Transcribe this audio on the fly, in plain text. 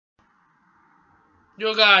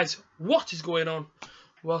Yo guys, what is going on?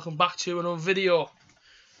 Welcome back to another video.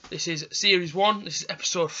 This is series 1. This is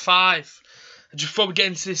episode 5. And just before we get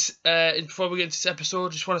into this,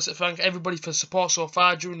 episode, just want to thank everybody for the support so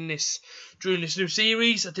far during this new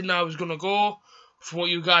series. I didn't know how it was gonna go. From what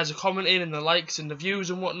you guys are commenting and the likes and the views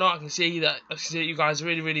and whatnot, I can see that you guys are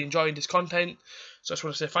really enjoying this content. So I just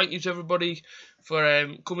want to say thank you to everybody for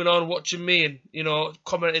coming on, watching me, and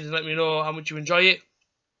commenting and letting me know how much you enjoy it.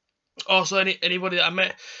 Also, anybody that I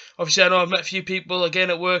met, obviously I know I've met a few people again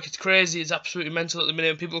at work. It's crazy, it's absolutely mental at the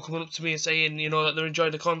minute. People coming up to me and saying, that they're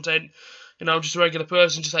enjoying the content. I'm just a regular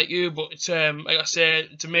person, just like you. But it's like I say,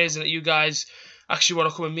 it's amazing that you guys actually want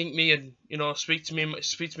to come and meet me and speak to me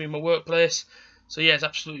in my workplace. So yeah, it's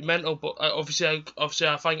absolutely mental. But obviously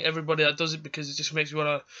I thank everybody that does it, because it just makes me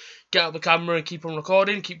want to get out the camera and keep on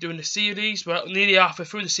recording, keep doing the series. We're nearly halfway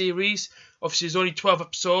through the series. Obviously, there's only 12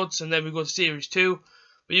 episodes, and then we go to series 2.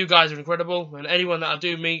 But you guys are incredible, and anyone that I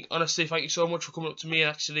do meet, honestly, thank you so much for coming up to me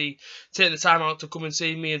and actually taking the time out to come and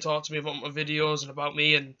see me and talk to me about my videos and about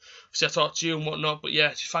me, and obviously I talk to you and whatnot. But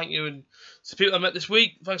yeah, just thank you, and to people I met this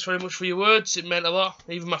week, thanks very much for your words. It meant a lot.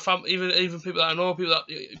 Even my family, even people that I know, people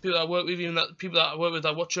that I work with, people that I work with,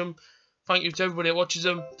 I watch them. Thank you to everybody that watches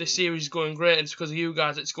them. This series is going great, and it's because of you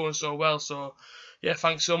guys it's going so well. So yeah,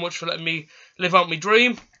 thanks so much for letting me live out my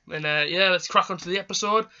dream. And yeah, let's crack on to the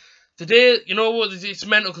episode. Today, you know what, it's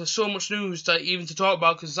mental because there's so much news that even to talk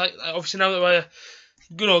about, because obviously now that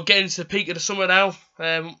we're getting to the peak of the summer now,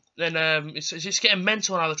 it's just getting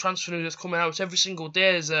mental now, the transfer news that's coming out. It's every single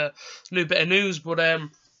day there's a new bit of news. But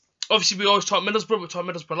obviously we always talk Middlesbrough, we talk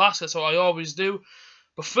Middlesbrough last, that's what I always do.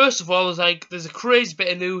 But first of all, there's a crazy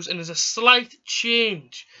bit of news, and there's a slight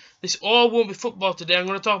change. This all won't be football today. I'm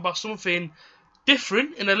going to talk about something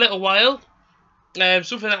different in a little while,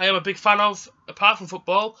 something that I am a big fan of apart from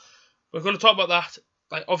football. We're going to talk about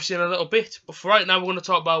that, obviously in a little bit. But for right now, we're going to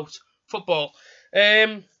talk about football.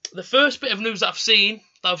 The first bit of news that I've seen,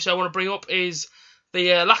 that obviously I want to bring up, is the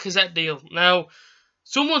Lacazette deal. Now,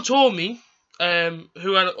 someone told me,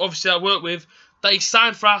 who I work with, that he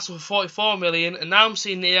signed for Arsenal for 44 million, and now I'm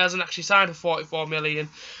seeing that he hasn't actually signed for 44 million.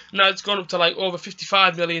 Now it's gone up to over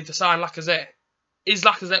 55 million to sign Lacazette. Is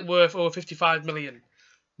Lacazette worth over 55 million?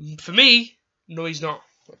 For me, no, he's not.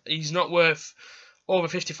 He's not worth over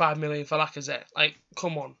 55 million for Lacazette.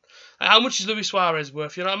 Come on. How much is Luis Suarez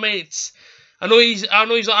worth? You know what I mean? I know he's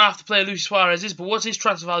not half the player Luis Suarez is, but what's his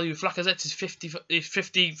transfer value if Lacazette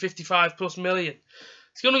is 55 plus million?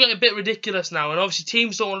 It's going to get a bit ridiculous now, and obviously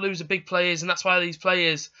teams don't want to lose the big players, and that's why these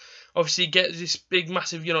players obviously get this big,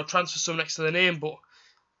 massive, transfer sum next to their name. But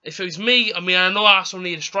if it was me, I know Arsenal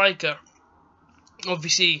need a striker,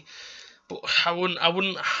 obviously. But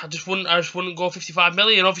I just wouldn't go 55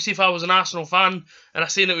 million. Obviously, if I was an Arsenal fan and I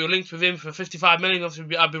seen that we were linked with him for 55 million,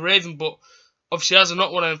 obviously I'd be raving. But obviously, as I'm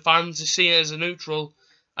not one of them fans, just seeing it as a neutral,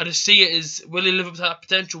 I just see it as, will he live up to that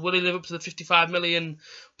potential? Will he live up to the 55 million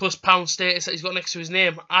plus pound status that he's got next to his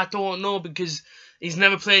name? I don't know, because he's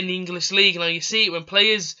never played in the English league. Now you see it when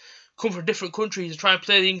players come from different countries and try and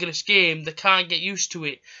play the English game, they can't get used to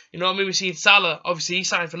it. You know what I mean? We've seen Salah, obviously he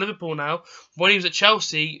signed for Liverpool now. When he was at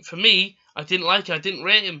Chelsea, for me, I didn't like it, I didn't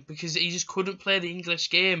rate him, because he just couldn't play the English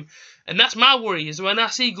game. And that's my worry, is when I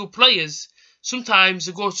see good players, sometimes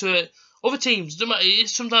they go to other teams,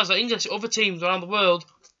 sometimes like English, other teams around the world,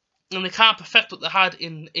 and they can't perfect what they had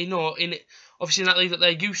in obviously in that league that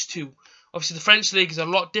they're used to. Obviously the French league is a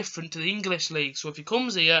lot different to the English league, so if he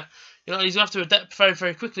comes here, he's going to have to adapt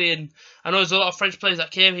very quickly. And I know there's a lot of French players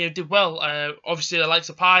that came here and did well. Obviously the likes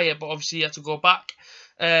of Payet, but obviously he had to go back.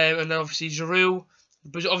 And then obviously Giroud.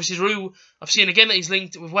 But obviously Giroud, I've seen again that he's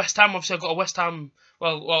linked with West Ham. Obviously I've got a West Ham,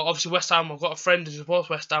 obviously West Ham, I've got a friend who supports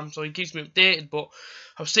West Ham, so he keeps me updated. But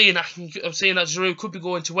I'm seeing that Giroud could be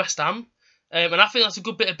going to West Ham. And I think that's a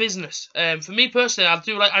good bit of business. For me personally, I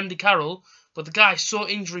do like Andy Carroll, but the guy's so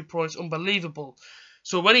injury prone, it's unbelievable.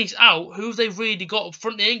 So when he's out, who have they really got up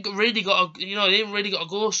front? They ain't really got they ain't really got a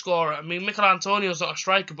goal scorer. I mean, Mikel Antonio's not a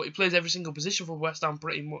striker, but he plays every single position for West Ham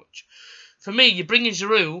pretty much. For me, you bring in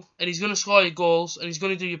Giroud, and he's going to score your goals, and he's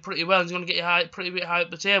going to do you pretty well, and he's going to get you pretty bit high up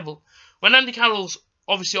the table. When Andy Carroll's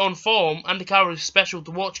obviously on form, Andy Carroll is special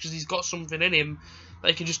to watch because he's got something in him that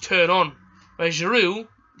he can just turn on. Whereas Giroud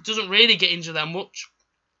doesn't really get injured that much.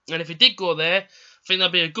 And if he did go there, I think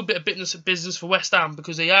that'd be a good bit of business for West Ham,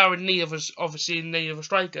 because they are in need of a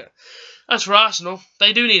striker. As for Arsenal,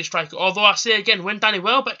 they do need a striker. Although I say again, when Danny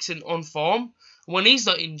Welbeck's on form, when he's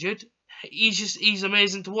not injured, he's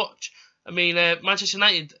amazing to watch. I mean, Manchester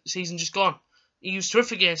United season just gone. He was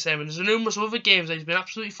terrific against them, and there's numerous other games that he's been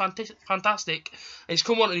absolutely fantastic. And he's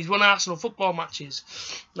come on and he's won Arsenal football matches.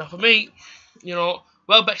 Now, for me,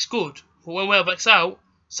 Welbeck's good, But when Welbeck's out,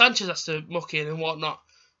 Sanchez has to muck in and whatnot.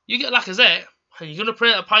 You get Lacazette, and you're going to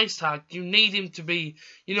pay that price tag. You need him to be,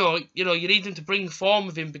 you need him to bring form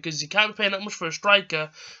with him, because you can't pay that much for a striker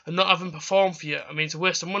and not have him perform for you. I mean, it's a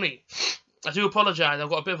waste of money. I do apologise, I've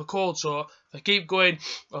got a bit of a cold, so if I keep going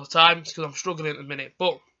all the time, it's because I'm struggling at the minute.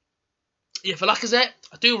 But yeah, for Lacazette,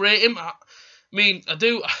 I do rate him. I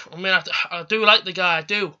do like the guy, I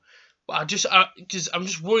do. But I'm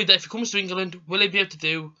just worried that if he comes to England, will he be able to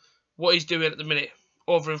do what he's doing at the minute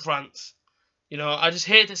over in France? I just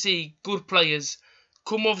hate to see good players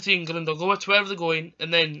come over to England or go to wherever they're going,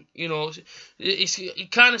 and then, it's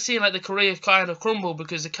kind of seeing like the career kind of crumble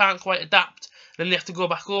because they can't quite adapt, and then they have to go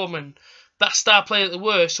back home, and that star player that they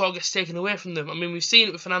were sort of gets taken away from them. I mean, we've seen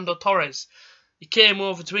it with Fernando Torres. He came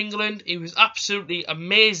over to England, he was absolutely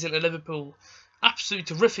amazing at Liverpool,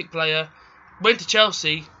 absolutely terrific player, went to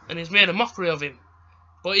Chelsea, and he's made a mockery of him.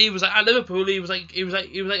 But he was at Liverpool. He was like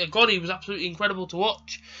a god. He was absolutely incredible to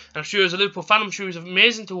watch. And I'm sure as a Liverpool fan, I'm sure he was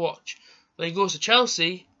amazing to watch. Then he goes to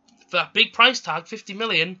Chelsea for that big price tag, 50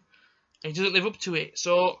 million, and he doesn't live up to it.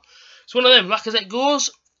 So it's one of them. Lacazette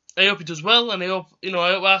goes. I hope he does well, and I hope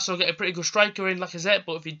Arsenal get a pretty good striker in Lacazette.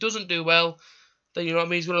 But if he doesn't do well, then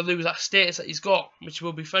he's going to lose that status that he's got, which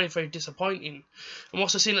will be very, very disappointing. I'm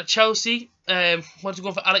also seeing that Chelsea want to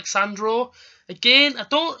go for Alexandro. Again, and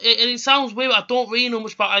it sounds weird, but I don't really know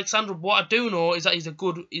much about Alexandro. But what I do know is that he's a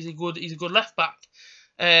good left back.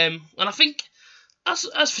 And I think as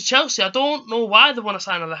for Chelsea, I don't know why they want to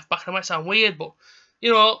sign a left back. It might sound weird, but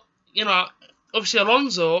obviously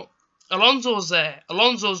Alonso's there.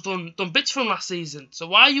 Alonso's done bits for him last season. So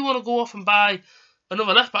why you want to go off and buy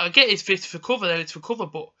another left back? I get it's for cover, then it's for cover,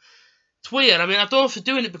 but it's weird. I mean, I don't know if they're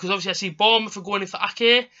doing it because obviously I see Bournemouth are going in for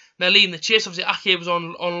Ake. They're leading the chase. Obviously, Ake was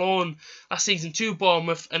on loan last season to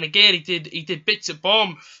Bournemouth, and again he did bits at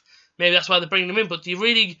Bournemouth. Maybe that's why they're bringing him in. But do you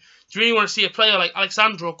really want to see a player like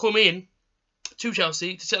Alexandro come in to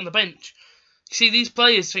Chelsea to sit on the bench? You see, these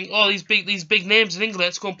players think, oh, these big names in England,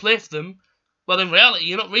 let's go and play for them. Well, in reality,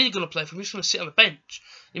 you're not really going to play for them. You're just going to sit on the bench.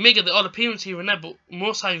 You may get the odd appearance here and there, but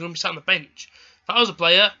most times you're going to be sat on the bench. If I was a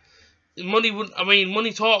player,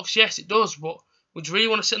 money talks, yes, it does, but would you really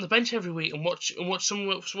want to sit on the bench every week and watch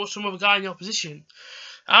some other guy in your position?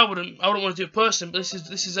 I wouldn't want to do it personally, but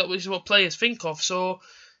this is what players think of. So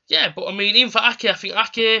yeah, but I mean, even for Ake, I think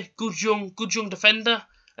Ake, good young defender.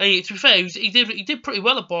 And to be fair, he did pretty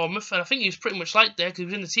well at Bournemouth, and I think he was pretty much liked there because he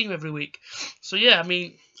was in the team every week. So yeah, I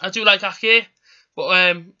mean, I do like Ake.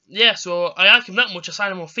 But yeah, so I like him that much. I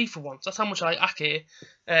signed him on FIFA once. That's how much I like Ake.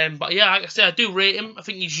 But yeah, like I say, I do rate him. I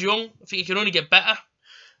think he's young. I think he can only get better.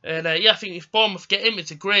 And yeah, I think if Bournemouth get him,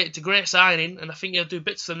 it's a great signing. And I think he'll do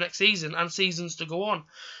bits for the next season and seasons to go on.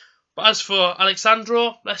 But as for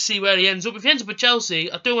Alexandro, let's see where he ends up. If he ends up at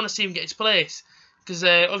Chelsea, I do want to see him get his place. Because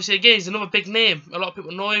obviously, again, he's another big name. A lot of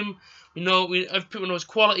people know him. People know his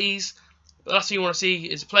qualities. But the last thing you want to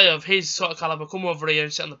see is a player of his sort of calibre come over here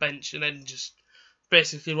and sit on the bench and then just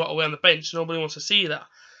basically rot away on the bench. Nobody wants to see that.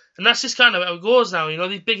 And that's just kind of how it goes now.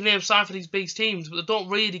 These big names sign for these big teams, but they don't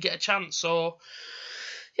really get a chance. So,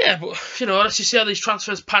 yeah, but, let's just see how these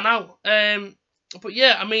transfers pan out. But,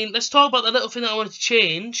 yeah, I mean, let's talk about the little thing that I wanted to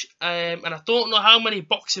change. And I don't know how many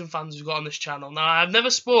boxing fans we've got on this channel. Now, I've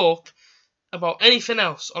never spoke about anything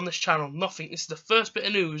else on this channel. Nothing. This is the first bit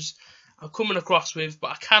of news I'm coming across with,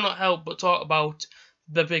 but I cannot help but talk about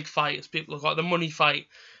the big fight, as people have got, the money fight.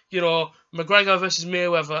 McGregor versus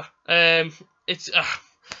Mayweather. It's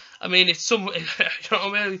some, it's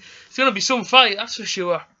going to be some fight, that's for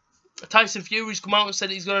sure. Tyson Fury's come out and said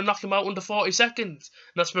he's going to knock him out under 40 seconds.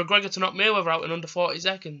 And that's McGregor to knock Mayweather out in under 40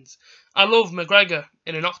 seconds. I love McGregor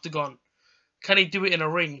in an octagon. Can he do it in a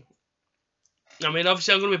ring? I mean,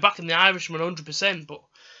 obviously I'm going to be backing the Irishman 100%, but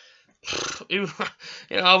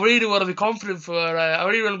I really want to be confident for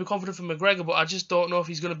McGregor, but I just don't know if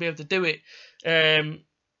he's going to be able to do it.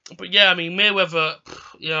 But yeah, I mean, Mayweather,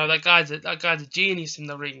 that guy's a genius in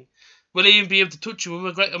the ring. Will he even be able to touch him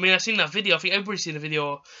with McGregor? I mean, I've seen that video. I think everybody's seen the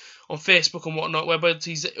video on Facebook and whatnot, where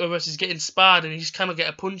he's getting sparred and he just cannot get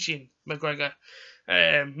a punch in, McGregor.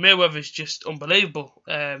 Mayweather's just unbelievable.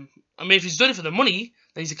 I mean, if he's done it for the money,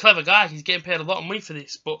 then he's a clever guy. He's getting paid a lot of money for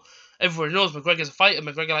this. But everyone knows McGregor's a fighter.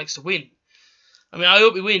 McGregor likes to win. I mean, I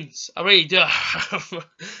hope he wins. I really do.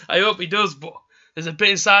 I hope he does, but there's a bit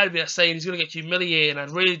inside of me that's saying he's going to get humiliated,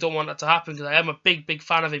 and I really don't want that to happen because I am a big, big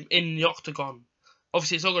fan of him in the octagon.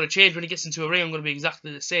 Obviously, it's not going to change when he gets into a ring. I'm going to be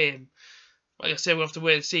exactly the same. Like I said, we'll have to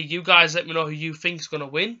wait and see. You guys let me know who you think is going to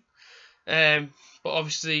win. But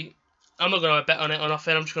obviously, I'm not going to bet on it or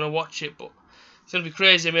nothing. I'm just going to watch it. But It's going to be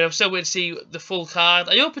crazy. I mean, I'm still waiting to see the full card.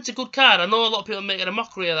 I hope it's a good card. I know a lot of people are making a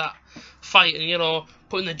mockery of that fight and, you know,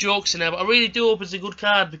 putting the jokes in there, but I really do hope it's a good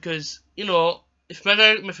card because, you know, if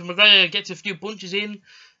McGregor gets a few punches in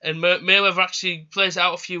and Mayweather actually plays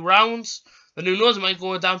out a few rounds, then who knows, it might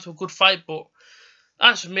go down to a good fight. But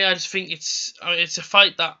as for me, I just think it's a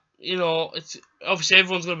fight that, you know, it's obviously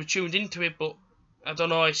everyone's going to be tuned into it, but I don't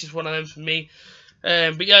know, it's just one of them for me.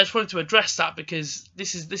 But yeah, I just wanted to address that because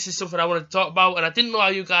this is something I wanted to talk about, and I didn't know how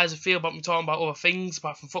you guys would feel about me talking about other things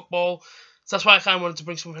apart from football. So that's why I kind of wanted to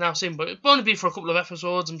bring something else in, but it'll only be for a couple of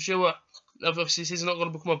episodes, I'm sure. Obviously, this is not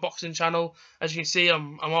going to become a boxing channel. As you can see,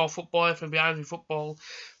 I'm all football, from behind me football.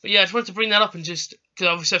 But yeah, I just wanted to bring that up and just, because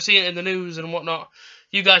obviously I've seen it in the news and whatnot.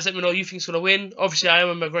 You guys let me know who you think's going to win. Obviously, I am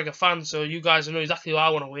a McGregor fan, so you guys know exactly who I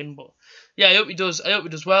want to win. But yeah, I hope he does. I hope he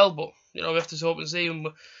does well. But you know, we have to hope and see him.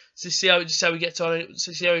 See how he gets on.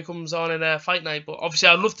 See how he comes on in fight night. But obviously,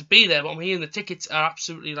 I'd love to be there. But I'm hearing the tickets are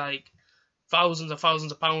absolutely like thousands and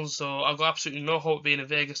thousands of pounds. So I've got absolutely no hope of being in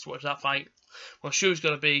Vegas to watch that fight. Well, I'm sure it's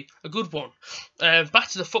going to be a good one. Back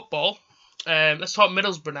to the football. Let's talk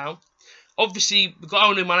Middlesbrough now. Obviously, we've got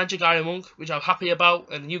our new manager, Gary Monk, which I'm happy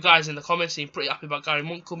about. And you guys in the comments seem pretty happy about Gary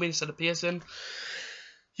Monk coming instead of Pearson.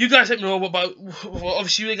 You guys let me know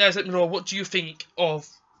obviously, you guys let me know what do you think of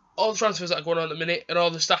all the transfers that are going on at the minute and all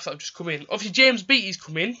the staff that have just come in. Obviously, James Beattie's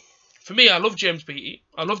come in. For me, I love James Beattie.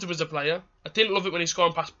 I loved him as a player. I didn't love it when he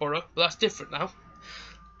scored past Borough, but that's different now.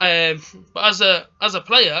 But as a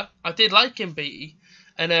player, I did like him, Beattie.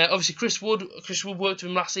 And obviously Chris Wood worked with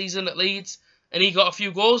him last season at Leeds, and he got a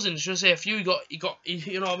few goals in. Should I say a few? He got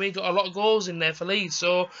you know what I mean? Got a lot of goals in there for Leeds.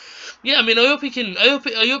 So yeah, I mean, I hope he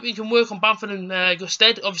can work on Bamford and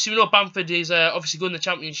Gusted. Obviously, we know Bamford is obviously good in the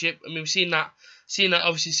Championship. I mean, we've seen that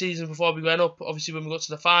obviously season before we went up. Obviously, when we got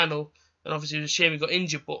to the final. And obviously it was a shame he got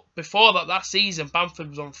injured, but before that season, Bamford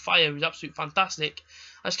was on fire. He was absolutely fantastic.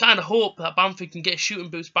 I just kind of hope that Bamford can get his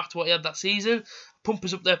shooting boots back to what he had that season, pump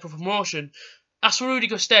us up there for promotion. As for Rudy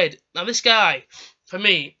Gusted, now this guy, for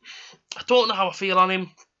me, I don't know how I feel on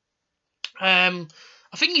him. I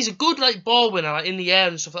think he's a good ball winner, in the air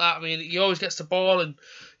and stuff like that. I mean, he always gets the ball, and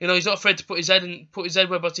you know he's not afraid to put his head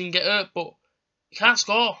where he can get hurt, but he can't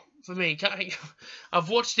score. For me, I've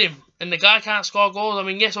watched him, and the guy can't score goals. I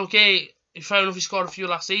mean, yes, okay, fair enough, he scored a few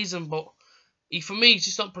last season, but for me, he's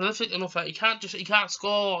just not prolific enough. He can't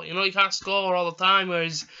score. You know, he can't score all the time.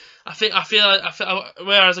 Whereas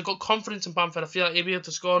whereas I got confidence in Bamford, I feel like he'll be able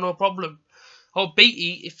to score no problem. Or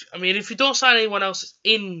Beattie, if you don't sign anyone else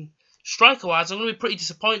in striker wise, I'm gonna be pretty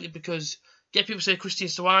disappointed because people say Christian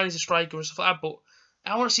Stuani's a striker and stuff like that, but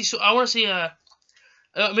I want to see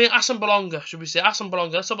Hassan Bolonga, should we say? Hassan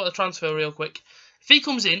Bolonga, let's talk about the transfer real quick. If he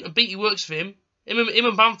comes in and Beattie works for him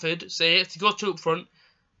and Bamford, say, if they go two up front,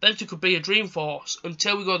 them two could be a dream force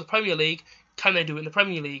until we go to the Premier League. Can they do it in the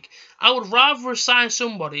Premier League? I would rather assign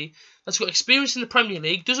somebody that's got experience in the Premier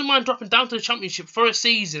League, doesn't mind dropping down to the Championship for a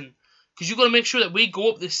season, because you've got to make sure that we go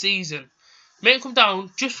up this season. Make them come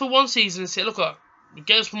down just for one season and say, look,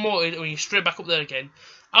 get us promoted and you're straight back up there again.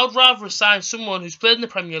 I would rather assign someone who's played in the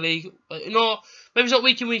Premier League, you know, maybe it's not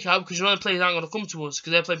week in, week out, because you know the players aren't going to come to us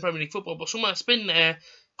because they're playing Premier League football, but someone that's been there,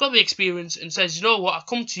 got the experience, and says, you know what, I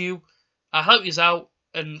come to you, I help you out,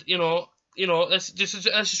 and, you know, let's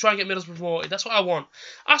just try and get Middlesbrough promoted. That's what I want.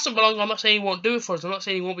 Hassan Bolonga, I'm not saying he won't do it for us, I'm not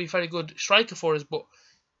saying he won't be a very good striker for us, but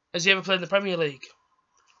has he ever played in the Premier League?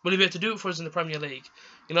 Will he be able to do it for us in the Premier League?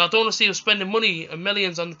 You know, I don't want to see us spending money and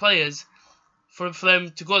millions on the players for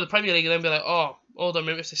them to go to the Premier League and then be like, oh, hold on a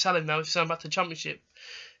minute, if they sell him now, if they sell him back to the Championship.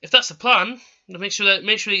 If that's the plan, then make sure that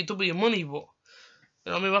you double your money, but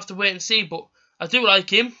you know, we'll have to wait and see. But I do like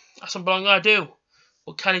him. Hassan Bolonga, I do.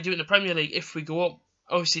 But can he do it in the Premier League if we go up?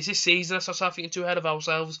 Obviously, it's this season. That's not thinking too ahead of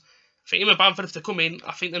ourselves. I think him and Bamford, if they come in,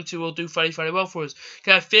 I think them two will do very, very well for us.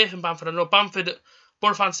 I have faith in Bamford. I know Bamford,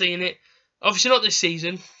 Borough fans saying it. Obviously not this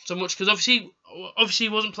season so much because obviously he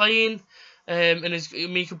wasn't playing, and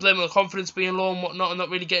he could blame on the confidence being low and whatnot, and not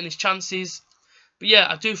really getting his chances. But yeah,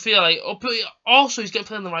 I do feel like also he's getting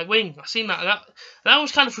played on the right wing. I've seen that, and that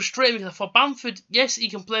was kind of frustrating because I thought Bamford, yes, he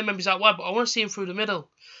can play members out wide, but I want to see him through the middle.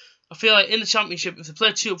 I feel like in the Championship, if they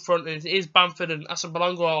play two up front, and it is Bamford and Hassan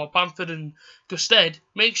Bolonga or Bamford and Gusted,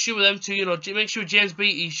 make sure them two, you know, make sure James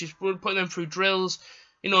Beattie's just putting them through drills.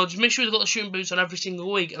 You know, just make sure they've got the shooting boots on every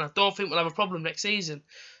single week, and I don't think we'll have a problem next season.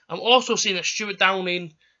 I'm also seeing that Stuart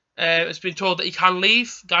Downing has been told that he can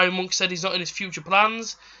leave. Gary Monk said he's not in his future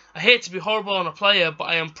plans. I hate to be horrible on a player, but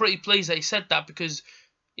I am pretty pleased that he said that because,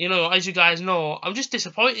 you know, as you guys know, I'm just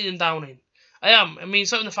disappointed in Downing. I am. I mean,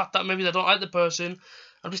 it's not in the fact that maybe I don't like the person.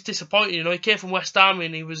 I'm just disappointed. You know, he came from West Ham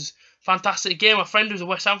and he was fantastic again. My friend who's a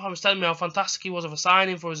West Ham fan was telling me how fantastic he was of a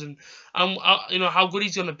signing for us and you know how good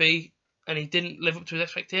he's going to be, and he didn't live up to his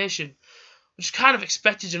expectation, which is kind of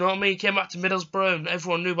expected. You know what I mean? He came back to Middlesbrough and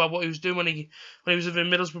everyone knew about what he was doing when he was living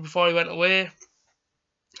in Middlesbrough before he went away.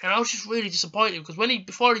 And I was just really disappointed because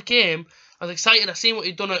before he came, I was excited. I seen what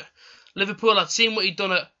he'd done at Liverpool. I'd seen what he'd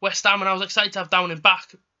done at West Ham, and I was excited to have Downing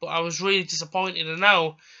back. But I was really disappointed. And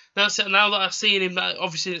now that I've seen him, that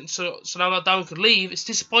obviously, so now that Downing could leave, it's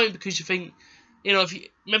disappointing because you think, you know, if you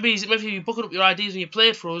maybe you're booking up your ideas when you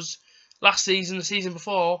played for us last season, the season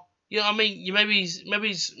before. You know what I mean? You maybe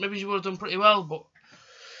you would have done pretty well, but.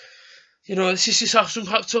 You know, this is just how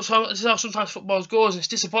sometimes football goes, and it's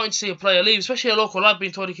disappointing to see a player leave, especially a local lad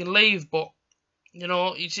being told he can leave, but, you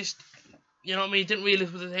know, he's just, you know what I mean, he didn't really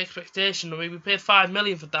live with the expectation. I mean, we paid £5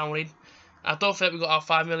 million for Downing. I don't think we got our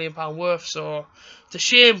 £5 million worth, so it's a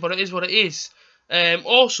shame, but it is what it is.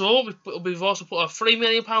 Also, we've also put a £3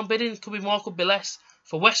 million bid in, could be more, could be less,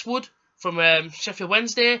 for Westwood from Sheffield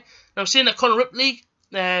Wednesday. Now, I'm seeing that Conor Ripley,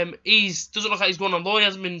 doesn't look like he's going on loan, he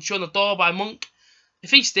hasn't been shown the door by Monk. If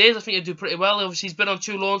he stays, I think he'll do pretty well. Obviously, he's been on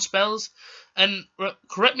 2 loan spells. And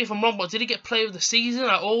correct me if I'm wrong, but did he get player of the season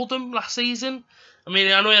at Oldham last season? I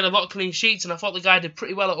mean, I know he had a lot of clean sheets, and I thought the guy did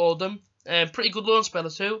pretty well at Oldham. Pretty good loan speller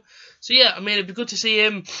too. So yeah, I mean, it'd be good to see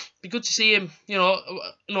him. You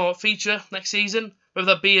know, feature next season,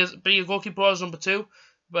 whether that be a goalkeeper or as number 2.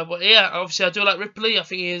 But yeah, obviously I do like Ripley. I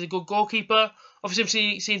think he is a good goalkeeper.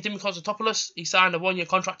 Obviously, I'm seeing Dimi Konstantopoulos. He signed a 1-year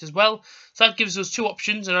contract as well. So that gives us 2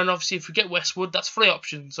 options. And then obviously, if we get Westwood, that's 3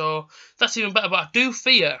 options. So that's even better. But I do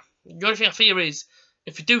fear, the only thing I fear is,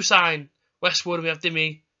 if we do sign Westwood and we have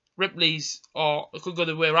Dimi, Ripley's, or it could go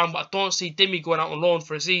the way around. But I don't see Dimi going out on loan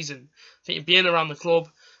for a season. I think he'd be in around the club.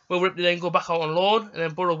 Will Ripley then go back out on loan? And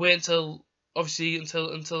then Borough wait until the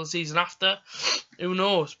season after? Who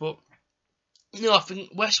knows? But you know, I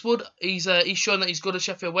think Westwood, he's shown that he's good at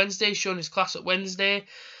Sheffield Wednesday. He's shown his class at Wednesday.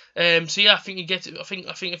 So yeah, I think you get it. I think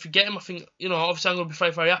if you get him, I think, you know, obviously I'm going to be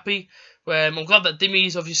very, very happy. I'm glad that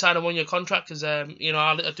Dimi's obviously signed a 1-year contract because you know,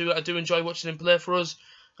 I do enjoy watching him play for us.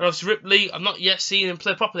 And obviously Ripley, I've not yet seen him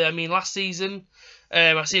play properly. I mean, last season,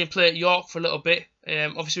 I seen him play at York for a little bit.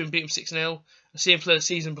 Obviously we beat him 6-0. I seen him play the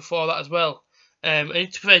season before that as well. And to be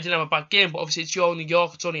fair, he didn't have a bad game, but obviously it's only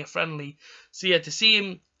York, it's only a friendly. So yeah, to see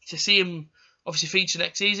him obviously feature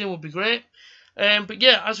next season would be great. But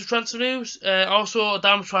yeah, as for transfer news, also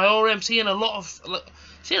Adama Traore, I'm seeing a lot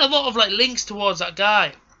of like links towards that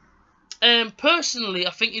guy. Personally,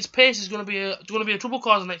 I think his pace is going to be a trouble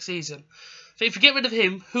causer next season. So if you get rid of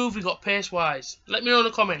him, who have we got pace wise? Let me know in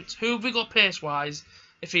the comments. Who have we got pace wise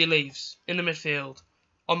if he leaves in the midfield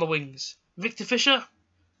on the wings? Victor Fisher,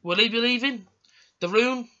 will he be leaving?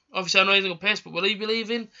 Darun, obviously I know he's got pace, but will he be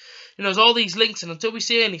leaving? You know, there's all these links, and until we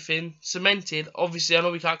see anything cemented, obviously I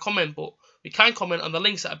know we can't comment, but we can comment on the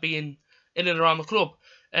links that are being in and around the club.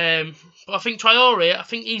 But I think Traore, I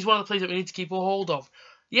think he's one of the players that we need to keep a hold of.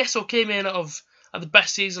 Yes, okay, man, had the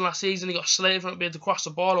best season last season. He got slated for not being able to cross the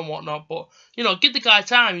ball and whatnot. But, you know, give the guy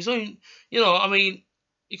time. He's only, you know, I mean,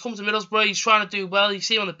 he comes to Middlesbrough, he's trying to do well. You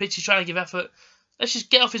see him on the pitch, he's trying to give effort. Let's just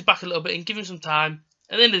get off his back a little bit and give him some time.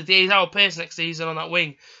 At the end of the day, he's our pace next season on that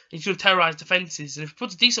wing. He's going to terrorise defences. And if he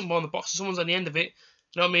puts a decent ball in the box and someone's on the end of it,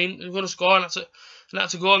 you know what I mean? We're going to score, and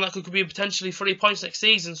that's a goal, and that could be potentially 3 points next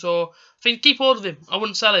season. So I think keep hold of him. I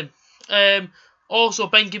wouldn't sell him. Also,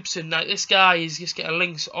 Ben Gibson. Now, this guy is just getting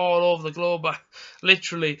links all over the globe,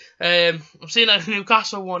 literally. I'm seeing that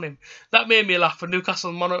Newcastle won him. That made me laugh. And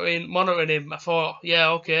Newcastle monitoring him. I thought, yeah,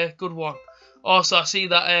 okay, good one. Also, I see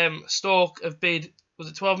that Stoke have bid, was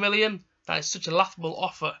it 12 million? That is such a laughable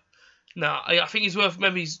offer. Nah, I think he's worth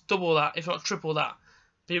maybe double that, if not triple that.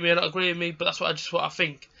 You may not agree with me, but that's what I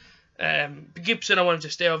think. Gibson, I want him to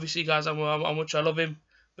stay, obviously, guys. How much I love him.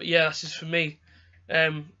 But yeah, that's just for me.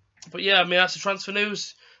 But yeah, I mean, that's the transfer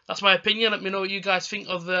news. That's my opinion. Let me know what you guys think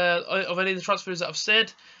of any of the transfers that I've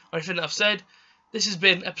said, or anything that I've said. This has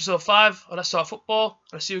been episode 5 of Let's Talk Football,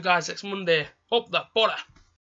 and I'll see you guys next Monday. Up the butter.